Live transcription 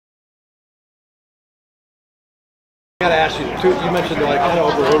I gotta ask you, you mentioned like kind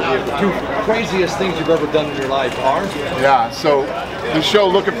of overheard you, the two craziest things you've ever done in your life are? Yeah, so the show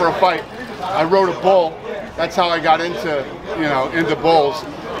Looking for a Fight, I rode a bull. That's how I got into, into bulls.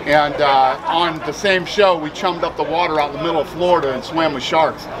 And on the same show, we chummed up the water out in the middle of Florida and swam with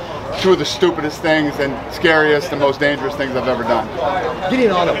sharks. Two of the stupidest things and scariest and most dangerous things I've ever done. Getting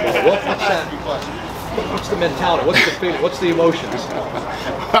on a bull, what's that? What's the mentality? What's the feeling? What's the emotions?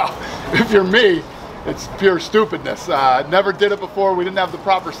 Well, if you're me, it's pure stupidness. Never did it before. We didn't have the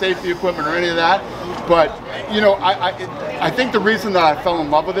proper safety equipment or any of that. But, I think the reason that I fell in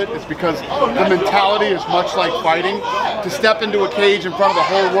love with it is because the mentality is much like fighting. To step into a cage in front of the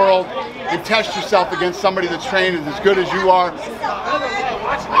whole world and test yourself against somebody that's trained as good as you are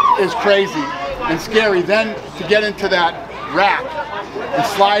is crazy and scary. Then to get into that rack and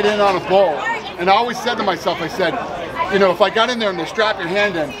slide in on a bull. And I always said to myself, I said, if I got in there and they strap your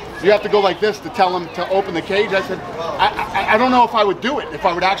hand in, you have to go like this to tell them to open the cage. I said, I don't know if I would do it, if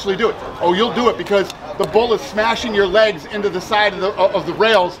I would actually do it. Oh, you'll do it because the bull is smashing your legs into the side of the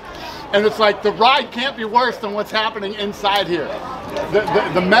rails. And it's like the ride can't be worse than what's happening inside here.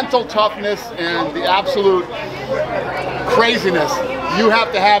 The mental toughness and the absolute craziness you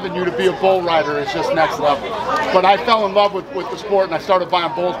have to have in you to be a bull rider is just next level. But I fell in love with the sport and I started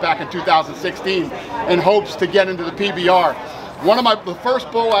buying bulls back in 2016 in hopes to get into the PBR. The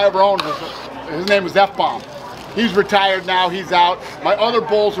first bull I ever owned, his name was F-Bomb. He's retired now, he's out. My other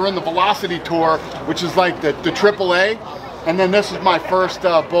bulls are in the Velocity Tour, which is like the AAA. And then this is my first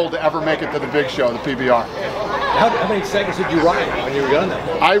bull to ever make it to the big show, the PBR. How many seconds did you ride when you were on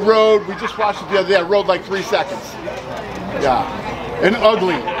there? I rode, we just watched it the other day, I rode like 3 seconds. Yeah, an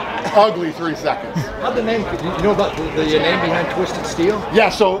ugly 3 seconds. How'd the name, you know about the name behind Twisted Steel? Yeah,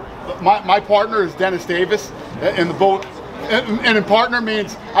 so my partner is Dennis Davis in the boat. And in partner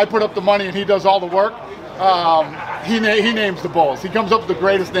means I put up the money and he does all the work. He names the bulls. He comes up with the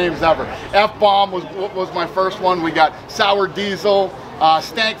greatest names ever. F-Bomb was my first one. We got Sour Diesel,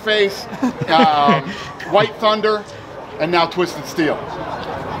 Stank Face, White Thunder, and now Twisted Steel.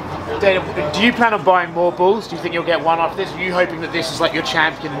 Dana, do you plan on buying more bulls? Do you think you'll get one after this? Are you hoping that this is like your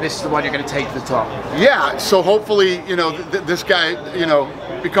champion and this is the one you're going to take to the top? Yeah, so hopefully, this guy,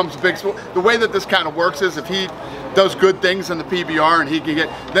 becomes a big sport. The way that this kind of works is if he does good things in the PBR and he can get,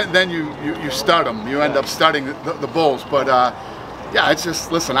 then you stud him. You end up studding the bulls. But yeah, it's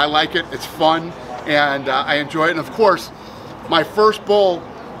just, listen, I like it. It's fun and I enjoy it. And of course, my first bull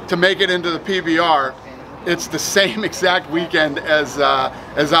to make it into the PBR, it's the same exact weekend as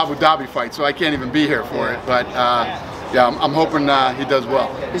Abu Dhabi fight, so I can't even be here for it. But yeah, I'm hoping he does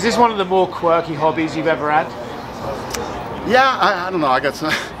well. Is this one of the more quirky hobbies you've ever had? Yeah, I don't know. I got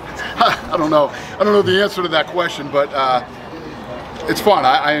some. I don't know the answer to that question, but it's fun.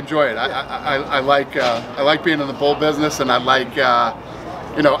 I enjoy it. I like being in the bull business, and I like.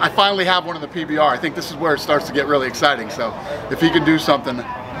 I finally have one in the PBR. I think this is where it starts to get really exciting. So if he can do something,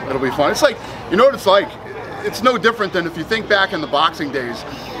 it'll be fun. It's like, what it's like? It's no different than if you think back in the boxing days.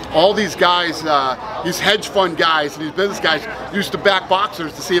 All these guys, these hedge fund guys and these business guys used to back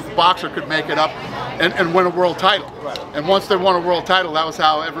boxers to see if the boxer could make it up and win a world title. And once they won a world title, that was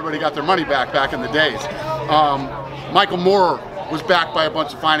how everybody got their money back in the days. Michael Moore was backed by a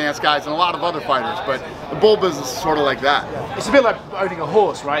bunch of finance guys and a lot of other fighters, but the bull business is sort of like that. It's a bit like owning a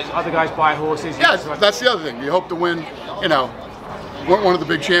horse, right? Other guys buy horses. Yeah, that's the other thing. You hope to win, one of the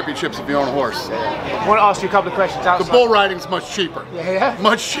big championships if you own a horse. I want to ask you a couple of questions outside. The bull riding's much cheaper. Yeah.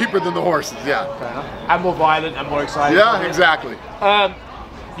 Much cheaper than the horses, yeah. Fair enough. And more violent and more exciting. Yeah, exactly.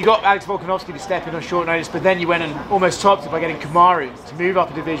 You got Alex Volkanovski to step in on short notice, but then you went and almost topped it by getting Kamaru to move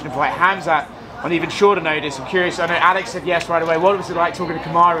up a division and fight Hamzat on even shorter notice. I'm curious, I know Alex said yes right away. What was it like talking to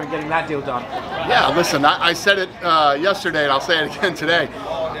Kamaru and getting that deal done? Yeah, listen, I said it yesterday and I'll say it again today.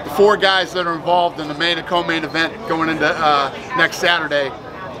 The 4 guys that are involved in the main and co-main event going into next Saturday,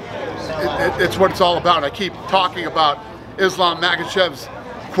 it's what it's all about. I keep talking about Islam Makhachev's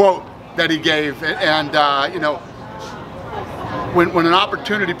quote that he gave, and when an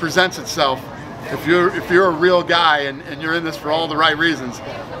opportunity presents itself, if you're a real guy and you're in this for all the right reasons,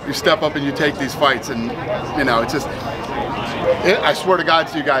 you step up and you take these fights. And it's just, I swear to God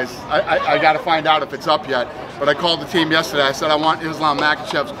to you guys, I got to find out if it's up yet. But I called the team yesterday. I said I want Islam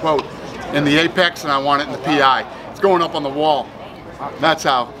Makhachev's quote in the Apex and I want it in the PI. It's going up on the wall. That's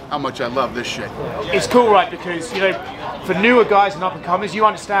how much I love this shit. It's cool, right? Because for newer guys and up and comers, you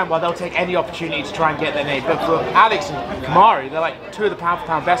understand why they'll take any opportunity to try and get their name. But for Alex and Kamaru, they're like 2 of the pound for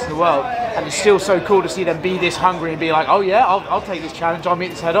pound best in the world, and it's still so cool to see them be this hungry and be like, oh yeah, I'll take this challenge. I'll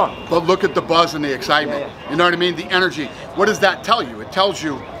meet this head on. But look at the buzz and the excitement. Yeah. You know what I mean? The energy. What does that tell you? It tells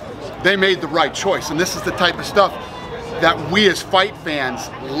you they made the right choice, and this is the type of stuff that we as fight fans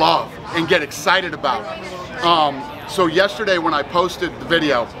love and get excited about. So yesterday when I posted the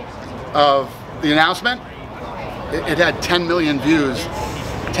video of the announcement, it had 10 million views.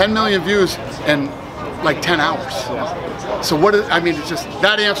 10 million views in like 10 hours. Yeah. So what is, I mean, it's just,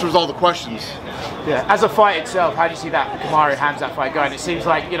 that answers all the questions. Yeah. As a fight itself, how do you see that Kamaru-Khamzat fight going? It seems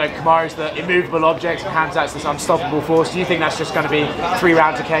like, you know, Kamaru's the immovable object and Khamzat's this unstoppable force. Do you think that's just going to be 3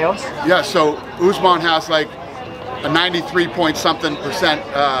 rounds of chaos? Yeah, so Usman has like a 93-point-something%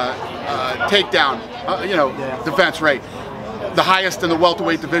 takedown, defense rate. The highest in the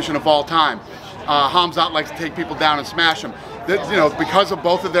welterweight division of all time. Khamzat likes to take people down and smash them. Because of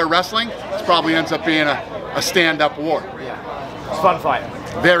both of their wrestling, it probably ends up being a stand-up war. Yeah, it's a fun fight.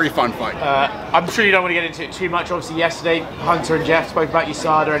 Very fun fight. I'm sure you don't want to get into it too much. Obviously, yesterday Hunter and Jeff spoke about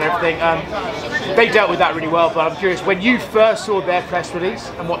USADA and everything. They dealt with that really well. But I'm curious, when you first saw their press release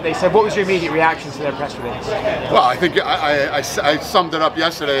and what they said, what was your immediate reaction to their press release? Well, I think I summed it up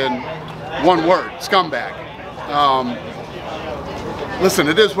yesterday in one word: scumbag. Listen,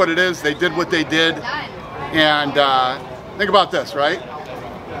 it is what it is. They did what they did, and think about this, right?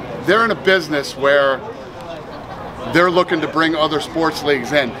 They're in a business where they're looking to bring other sports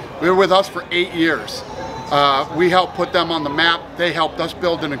leagues in. They were with us for 8 years. We helped put them on the map. They helped us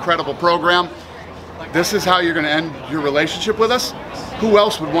build an incredible program. This is how you're going to end your relationship with us? Who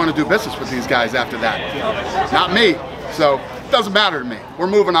else would want to do business with these guys after that? Not me. So it doesn't matter to me. We're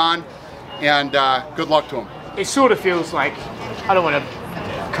moving on, and good luck to them. It sort of feels like, I don't want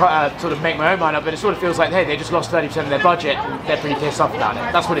to sort of make my own mind up, but it sort of feels like, hey, they just lost 30% of their budget and they're pretty pissed off about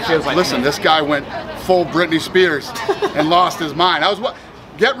it. That's what it feels like. Listen, this guy went full Britney Spears and lost his mind.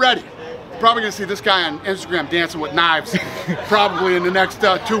 Get ready. Probably gonna see this guy on Instagram dancing with knives probably in the next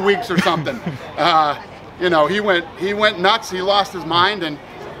 2 weeks or something. He went nuts, he lost his mind, and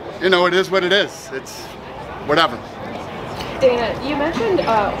it is what it is. It's whatever. Dana, you mentioned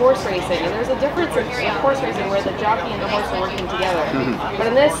horse racing, and there's a difference in horse racing where the jockey and the horse are working together. But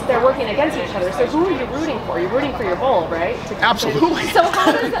in this, they're working against each other. So who are you rooting for? You're rooting for your bull, right? Absolutely. So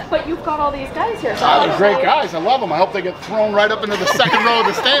how does that, but you've got all these guys here. So they're great guys. I love them. I hope they get thrown right up into the second row of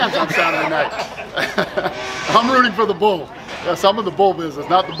the stands on Saturday night. I'm rooting for the bull. Yes, I'm in the bull business,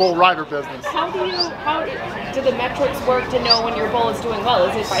 not the bull rider business. How do the metrics work to know when your bull is doing well?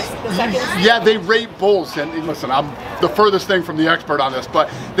 Is it by the seconds? Yeah, they rate bulls, and listen, I'm the furthest thing from the expert on this, but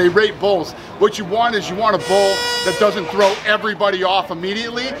they rate bulls. What you want is a bull that doesn't throw everybody off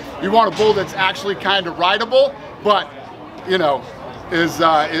immediately. You want a bull that's actually kind of rideable, but is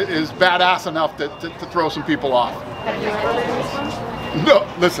badass enough to throw some people off. Have you ever ridden this one? No,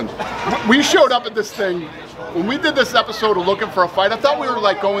 listen, we showed up at this thing. When we did this episode of Looking for a Fight, I thought we were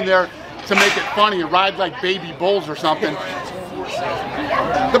like going there to make it funny and ride like baby bulls or something.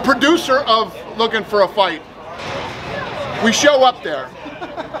 The producer of Looking for a Fight, we show up there.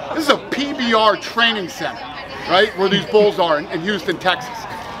 This is a PBR training center, right, where these bulls are in Houston, Texas.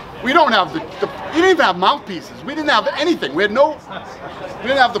 We don't have we didn't even have mouthpieces. We didn't have anything. We didn't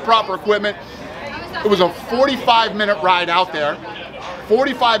have the proper equipment. It was a 45-minute ride out there.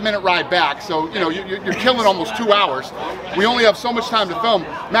 45-minute ride back, so you're killing almost 2 hours. We only have so much time to film.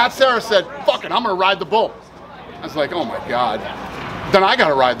 Matt Serra said, "Fuck it, I'm gonna ride the bull." I was like, "Oh my God!" Then I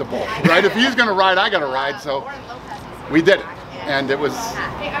gotta ride the bull, right? If he's gonna ride, I gotta ride. So we did it, and it was,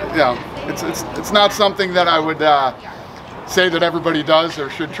 it's not something that I would say that everybody does or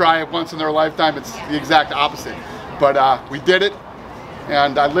should try it once in their lifetime. It's the exact opposite. But we did it,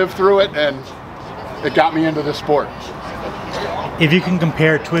 and I lived through it, and it got me into this sport. If you can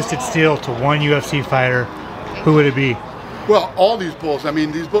compare Twisted Steel to one UFC fighter, who would it be? Well, all these bulls. I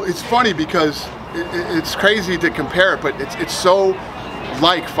mean, these bulls. It's funny because it's crazy to compare it, but it's so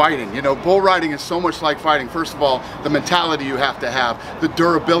like fighting. Bull riding is so much like fighting. First of all, the mentality you have to have, the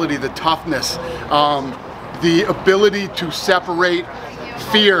durability, the toughness, the ability to separate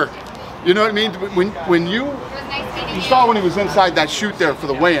fear. You know what I mean? When you saw when he was inside that chute there for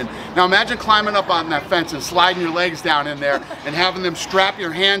the weigh-in. Now imagine climbing up on that fence and sliding your legs down in there and having them strap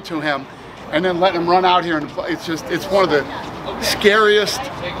your hand to him and then letting him run out here. And it's one of the scariest,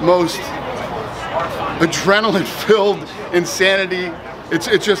 most adrenaline-filled insanity.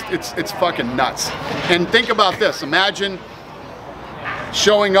 It's fucking nuts. And think about this. Imagine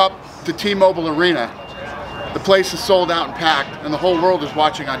showing up to T-Mobile Arena. The place is sold out and packed, and the whole world is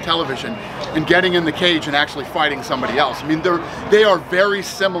watching on television, and getting in the cage and actually fighting somebody else. I mean, they are very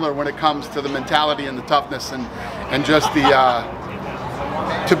similar when it comes to the mentality and the toughness and just the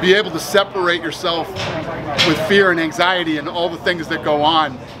to be able to separate yourself with fear and anxiety and all the things that go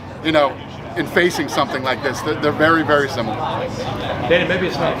on. in facing something like this. They're very, very similar. Danny, maybe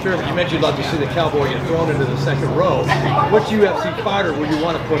it's not fair, but you mentioned you'd love to see the cowboy get thrown into the second row. What UFC fighter would you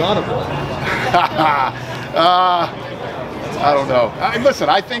want to put on a bull? I don't know. Listen,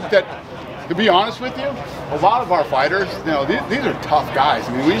 I think that, to be honest with you, a lot of our fighters, you know, these are tough guys.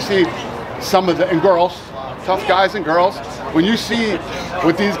 I mean, we see some of the, and girls, tough guys and girls. When you see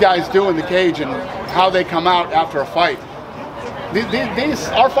what these guys do in the cage and how they come out after a fight,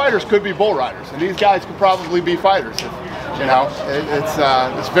 our fighters could be bull riders, and these guys could probably be fighters. You know,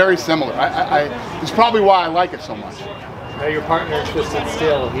 it's very similar. It's probably why I like it so much. Now your partner in Twisted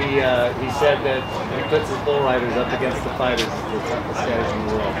Steel, he said that he puts his bull riders up against the fighters, the toughest guys in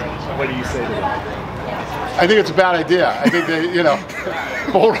the world. What do you say to that? I think it's a bad idea. I think that, you know,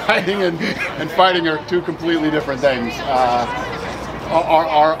 bull riding and fighting are two completely different things.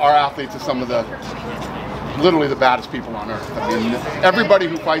 Our athletes are some of the, literally the baddest people on earth. I mean, everybody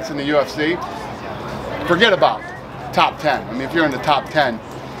who fights in the UFC, forget about top 10. I mean, if you're in the top 10,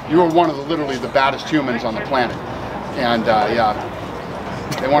 you are one of the literally the baddest humans on the planet. And yeah,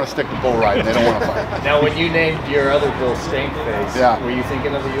 they want to stick to bull riding. They don't want to fight. Now, when you named your other bull Stankface, yeah, were you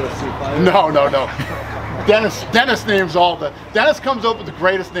thinking of a UFC fighter? No. Dennis names all the. Dennis comes up with the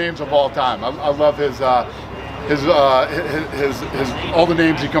greatest names of all time. I love his all the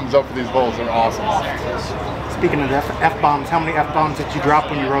names he comes up with. These bulls are awesome. Speaking of F-bombs, how many F-bombs did you drop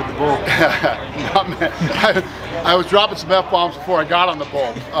when you rode the bull? I was dropping some F-bombs before I got on the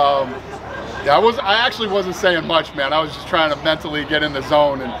bull. Yeah, I actually wasn't saying much, man. I was just trying to mentally get in the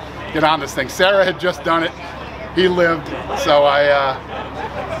zone and get on this thing. Sarah had just done it. He lived, so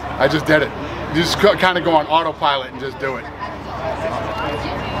I just did it. You just kind of go on autopilot and just do it.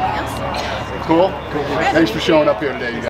 Cool? Thanks for showing up here today, you guys.